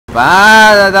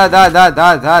I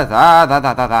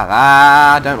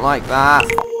don't like that.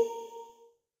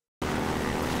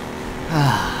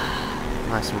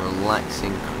 Nice and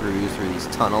relaxing cruise through these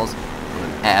tunnels on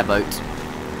an airboat.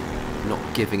 Not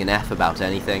giving an F about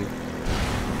anything.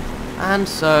 And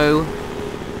so...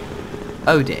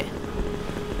 oh dear.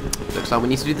 Looks like we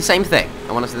need to do the same thing.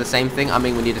 I want to do the same thing. I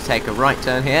mean, we need to take a right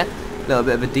turn here, a little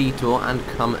bit of a detour, and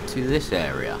come to this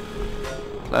area.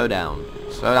 Slow down.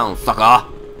 Slow down, sucker!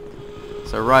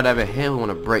 So right over here, we want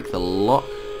to break the lock,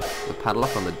 the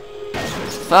padlock on the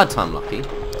third time lucky.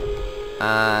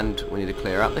 And we need to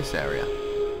clear out this area.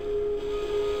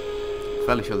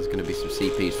 Fairly sure there's going to be some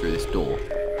CPs through this door.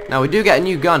 Now we do get a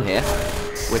new gun here,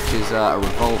 which is a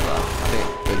revolver. I think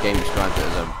the game describes it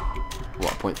as a,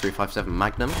 what, .357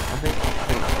 Magnum, I think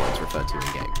that's what it's referred to in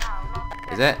game.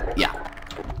 Is it? Yeah.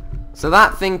 So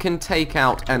that thing can take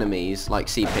out enemies, like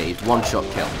CPs, one-shot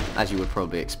kill, as you would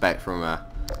probably expect from a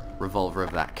revolver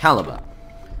of that caliber.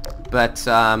 But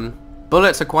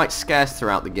bullets are quite scarce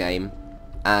throughout the game,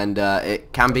 and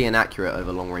it can be inaccurate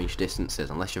over long-range distances,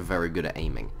 unless you're very good at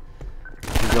aiming.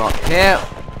 We got here,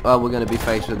 well, we're going to be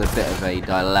faced with a bit of a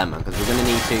dilemma, because we're going to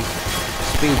need to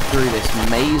speed through this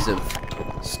maze of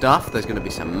stuff. There's going to be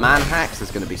some man-hacks,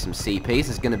 there's going to be some CPs,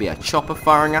 there's going to be a chopper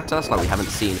firing at us, like we haven't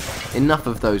seen enough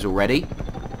of those already,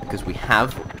 because we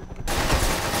have.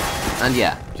 And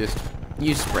yeah, just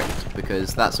use sprint,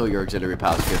 because that's all your auxiliary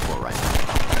power is good for right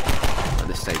now, at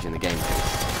this stage in the game.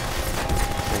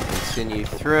 Then continue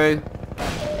through,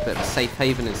 a bit of a safe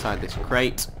haven inside this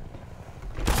crate.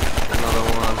 Another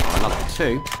one, or another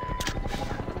two,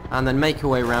 and then make your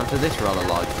way around to this rather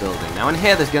large building. Now in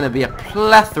here there's going to be a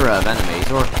plethora of enemies,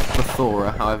 or a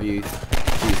plethora, however you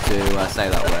choose to say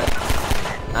that word,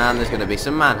 and there's going to be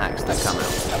some man-hacks that come out.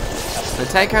 So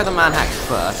take care of the man-hacks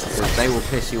first, because they will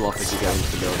piss you off if you go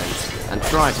into the building and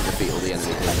try to defeat all the enemies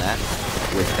in there,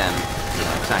 with them, you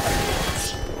know, attacking you.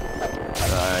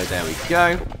 So there we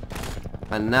go,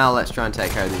 and now let's try and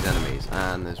take care of these enemies,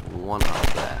 and there's one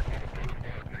up there.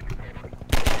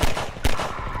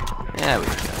 There we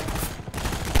go.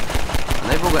 And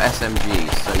they've all got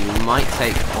SMGs, so you might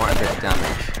take quite a bit of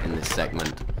damage in this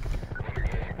segment.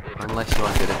 Unless you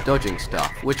are good at dodging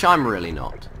stuff, which I'm really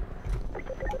not.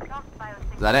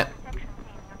 Is that it?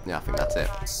 Yeah, I think that's it.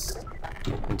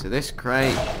 Into this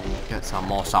crate, get some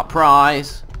more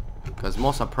surprise. Because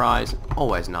more surprise,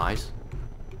 always nice.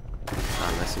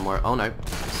 And there's some more, oh no,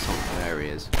 there he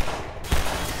is.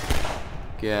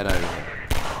 Get over.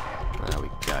 There we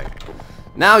go.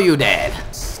 Now you're dead.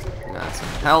 That's some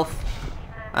health.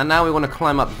 And now we want to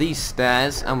climb up these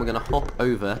stairs, and we're going to hop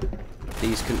over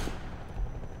these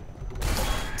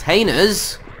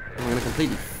containers. We're going to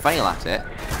completely fail at it.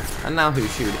 And now who's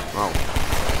shooting? Well,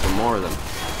 some more of them.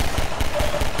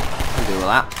 Can deal with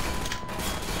that.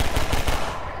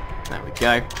 There we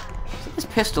go. So this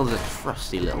pistol is a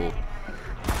trusty little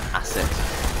asset.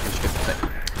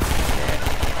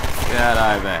 Get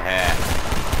over here.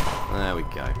 There we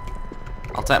go.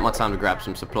 I'll take my time to grab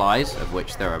some supplies, of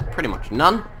which there are pretty much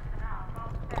none.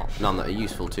 Well, none that are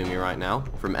useful to me right now,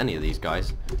 from any of these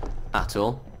guys, at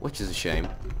all, which is a shame.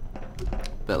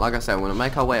 But like I said, we're going to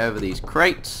make our way over these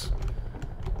crates,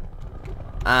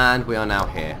 and we are now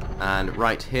here. And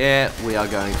right here, we are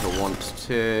going to want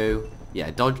to,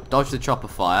 yeah, dodge the chopper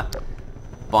fire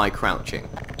by crouching.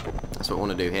 That's what we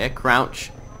want to do here,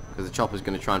 crouch, because the chopper's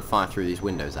going to try and fire through these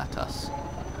windows at us.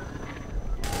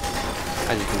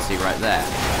 As you can see right there.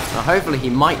 Now hopefully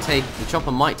the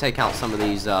chopper might take out some of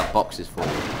these boxes for you.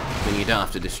 I mean, you don't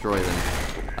have to destroy them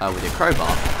with your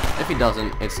crowbar. If he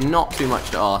doesn't, it's not too much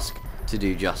to ask to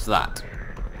do just that.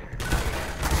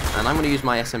 And I'm going to use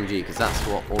my SMG, because that's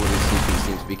what all of these CPs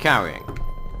seem to be carrying.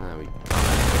 There we go.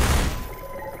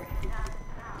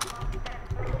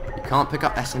 You can't pick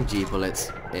up SMG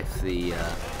bullets if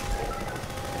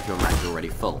your mag's already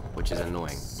full, which is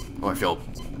annoying. Or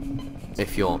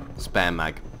if your spare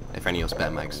mag, if any of your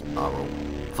spare mags are all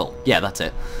full. Yeah, that's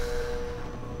it.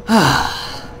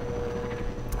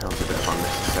 That was a bit of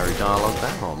unnecessary dialogue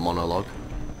there, or monologue.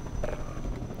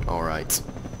 Alright.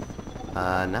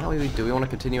 Now do we want to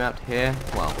continue out here?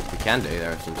 Well, we can do,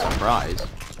 there are some surprise.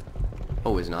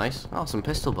 Always nice. Oh, some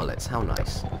pistol bullets, how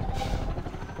nice.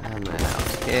 And then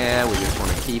out here, we just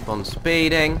want to keep on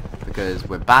speeding, because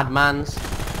we're badmans.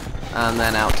 And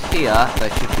then out here, there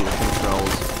should be the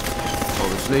controls for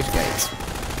the sluice gates.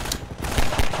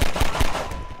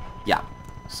 Yeah.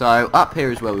 So up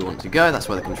here is where we want to go, that's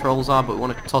where the controls are, but we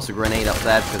want to toss a grenade up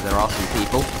there because there are some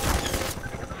people.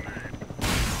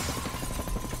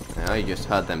 Now you just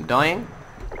heard them dying.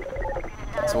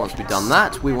 So once we've done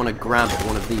that, we want to grab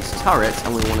one of these turrets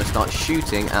and we want to start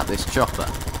shooting at this chopper.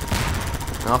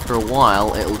 After a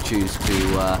while, it'll choose to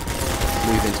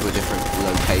move into a different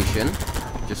location.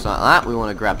 Just like that. We want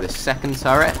to grab this second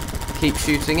turret, keep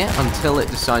shooting it until it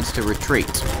decides to retreat,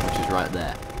 which is right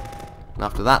there. And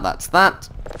after that, that's that.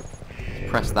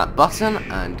 Press that button,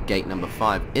 and gate number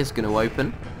 5 is going to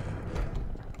open.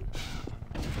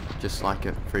 Just like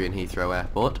a freaking Heathrow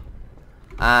Airport.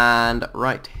 And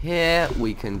right here,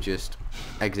 we can just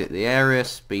exit the area,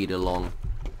 speed along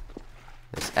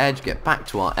this edge, get back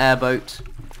to our airboat,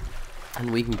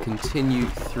 and we can continue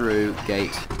through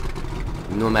gate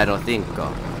numero 5,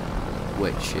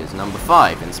 which is number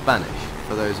 5 in Spanish,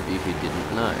 for those of you who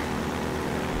didn't know.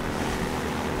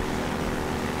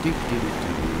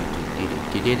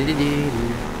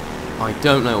 I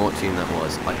don't know what tune that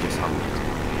was, I just hummed it.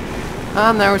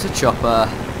 And there is a chopper.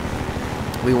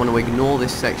 We want to ignore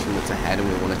this section that's ahead and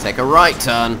we want to take a right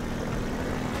turn.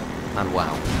 And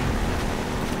wow.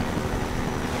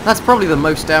 That's probably the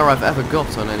most air I've ever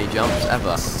got on any jumps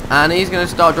ever. And he's going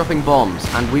to start dropping bombs,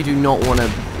 and we do not want to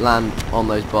land on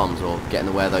those bombs or get in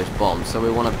the way of those bombs. So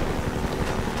we want to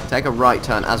take a right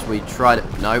turn as we try to...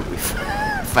 No, we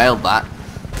failed that.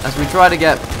 As we try to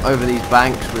get over these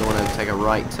banks, we want to take a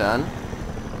right turn.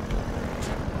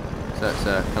 So it's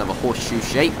a kind of a horseshoe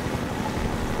shape.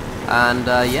 And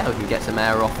yeah, we can get some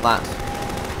air off that.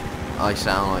 I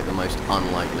sound like the most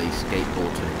unlikely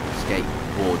skateboarder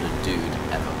dude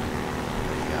ever.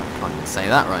 Yeah, I can't even say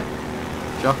that right.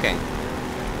 Shocking.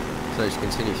 So let's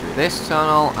continue through this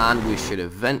tunnel, and we should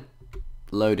event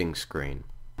loading screen.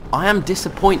 I am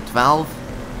disappointed, Valve.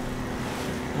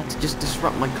 You had to just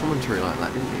disrupt my commentary like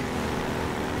that, didn't you?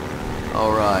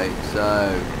 Alright,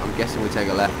 so I'm guessing we take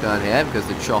a left turn here because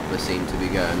the chopper seemed to be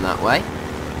going that way.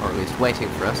 Or at least waiting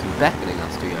for us and beckoning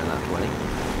us to go that way.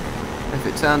 If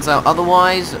it turns out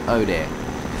otherwise, oh dear.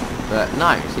 But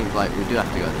no, it seems like we do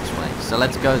have to go this way. So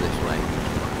let's go this way.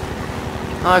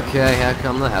 Okay, here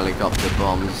come the helicopter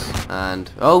bombs. And,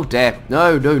 oh dear.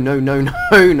 No, no, no, no, no,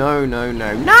 no, no,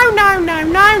 no. No, no, no,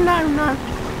 no, no, no.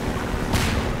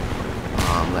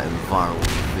 Oh, I'm letting viral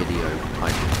video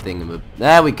type thing.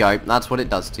 There we go. That's what it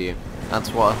does to you. That's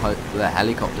what the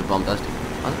helicopter bomb does to you.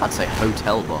 I was about to say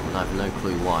hotel bomb, and I have no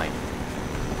clue why.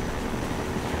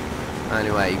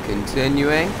 Anyway,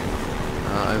 continuing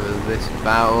over this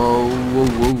battle.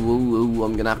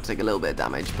 I'm gonna have to take a little bit of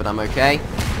damage, but I'm okay.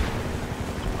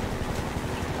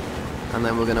 And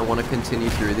then we're gonna want to continue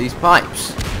through these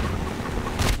pipes.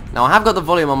 Now I have got the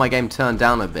volume on my game turned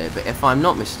down a bit, but if I'm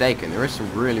not mistaken, there is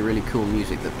some really, really cool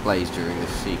music that plays during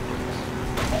this sequence.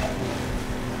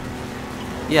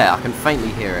 Yeah, I can faintly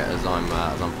hear it as I'm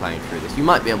playing through this. You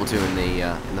might be able to in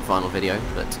the final video,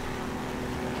 but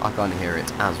I can't hear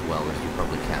it as well as you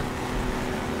probably can.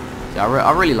 Yeah,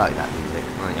 I really like that music.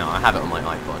 I have it on my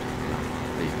iPod.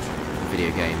 The video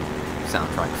game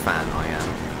soundtrack fan I am.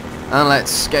 And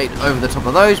let's skate over the top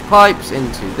of those pipes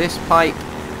into this pipe.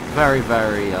 Very,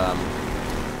 very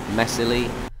messily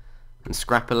and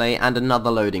scrappily, and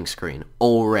another loading screen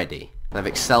already. They've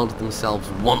excelled themselves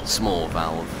once more,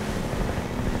 Valve.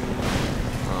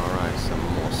 Alright, some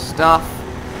more stuff.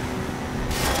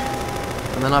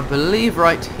 And then I believe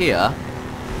right here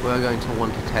we're going to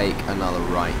want to take another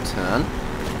right turn.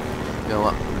 Go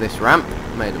up this ramp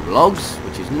made of logs,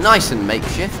 which is nice and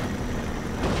makeshift.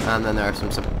 And then there are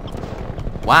some...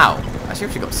 Wow, I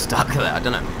seriously got stuck there. I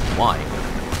don't know why.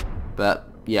 But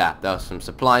yeah, there are some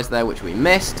supplies there which we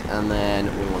missed. And then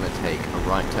we want to take a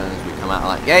right turn as we come out of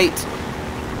that gate.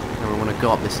 And we want to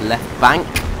go up this left bank.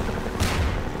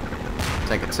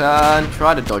 Take a turn,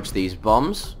 try to dodge these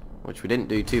bombs, which we didn't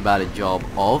do too bad a job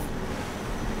of.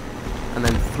 And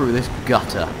then through this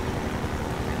gutter.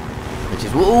 Which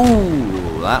is...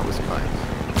 Ooh, that was close.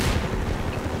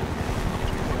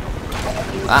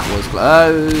 That was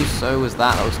close. So was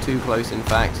that. That was too close, in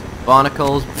fact.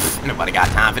 Barnacles. Pfft, nobody got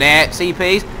time for that.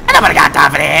 CPs. Nobody got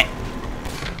time for that.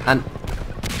 And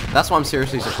that's what I'm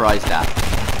seriously surprised at.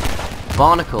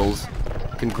 Barnacles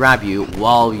can grab you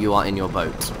while you are in your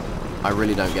boat. I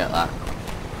really don't get that.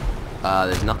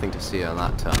 There's nothing to see on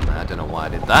that turn there. I don't know why I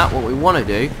did that. What we want to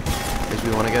do is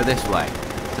we want to go this way.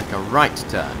 Take a right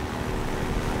turn.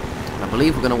 I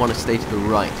believe we're going to want to stay to the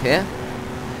right here.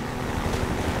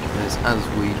 As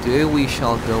we do, we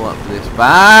shall go up this...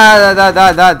 I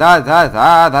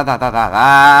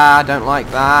don't like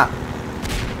that.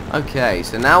 Okay,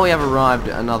 so now we have arrived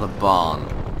at another barn.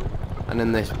 And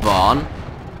in this barn...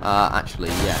 actually,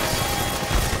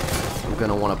 yes. I'm going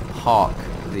to want to park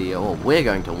the... Or we're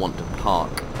going to want to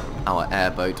park our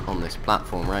airboat on this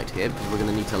platform right here, because we're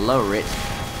going to need to lower it.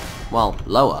 Well,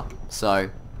 lower. So,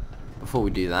 before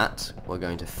we do that, we're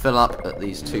going to fill up at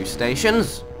these two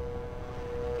stations.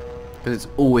 because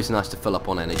it's always nice to fill up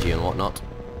on energy and whatnot.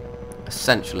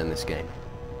 Essential in this game.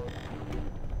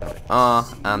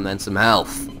 And then some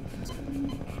health.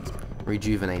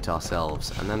 Rejuvenate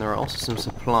ourselves. And then there are also some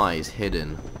supplies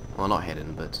hidden. Well, not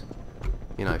hidden, but,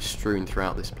 you know, strewn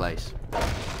throughout this place.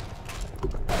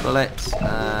 Bullets,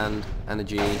 and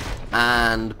energy,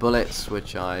 and bullets,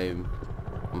 which I'm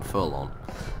full on.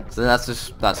 So that's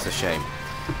a shame.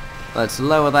 Let's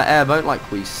lower that airboat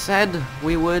like we said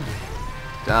we would.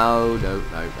 No,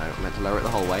 I meant to lower it the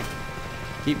whole way.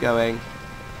 Keep going.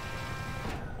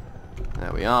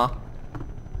 There we are.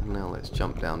 Now let's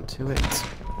jump down to it.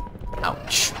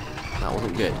 Ouch. That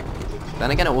wasn't good. Then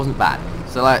again, it wasn't bad.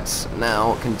 So let's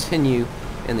now continue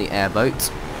in the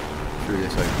airboat through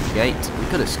this open gate. We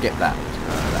could have skipped that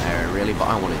area really, but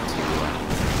I wanted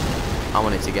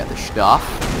to get the stuff.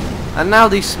 And now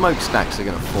these smokestacks are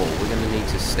going to fall. We're going to need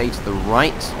to stay to the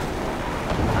right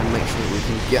and make sure we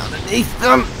can get underneath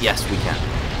them. Yes, we can.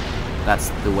 That's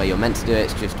the way you're meant to do it.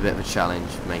 It's just a bit of a challenge,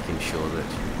 making sure that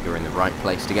you're in the right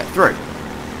place to get through.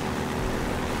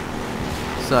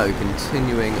 So,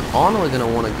 continuing on, we're going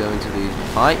to want to go into these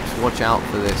pipes. Watch out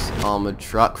for this armored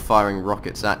truck firing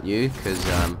rockets at you, because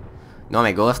no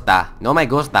me gusta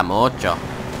mucho.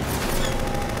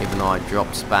 Even though I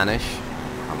dropped Spanish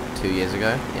 2 years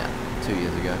ago. Yeah, 2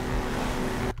 years ago.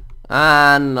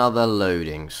 Another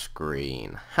loading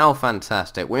screen. How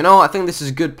fantastic. Well, you know, I think this is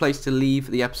a good place to leave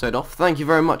the episode off. Thank you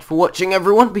very much for watching,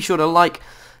 everyone. Be sure to like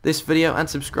this video and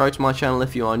subscribe to my channel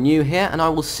if you are new here, and I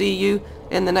will see you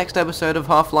in the next episode of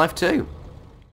Half-Life 2.